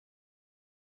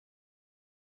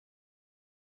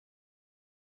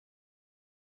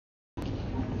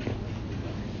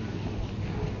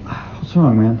What's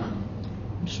wrong, man?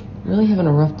 I'm just really having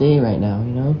a rough day right now,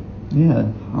 you know? Yeah,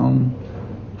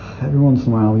 every once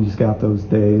in a while we just got those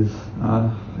days.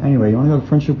 Anyway, you want to go to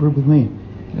friendship group with me?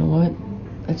 You know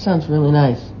what? That sounds really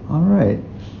nice. All right,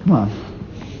 come on.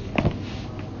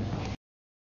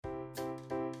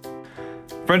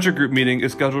 Friendship group meeting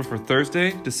is scheduled for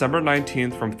Thursday, December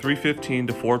 19th from 3:15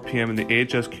 to 4 p.m. in the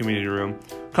AHS community room.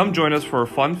 Come join us for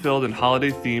fun-filled and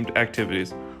holiday-themed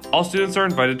activities. All students are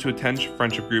invited to attend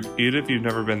friendship group even if you've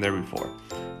never been there before.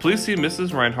 Please see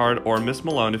Mrs. Reinhardt or Miss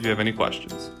Malone if you have any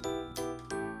questions.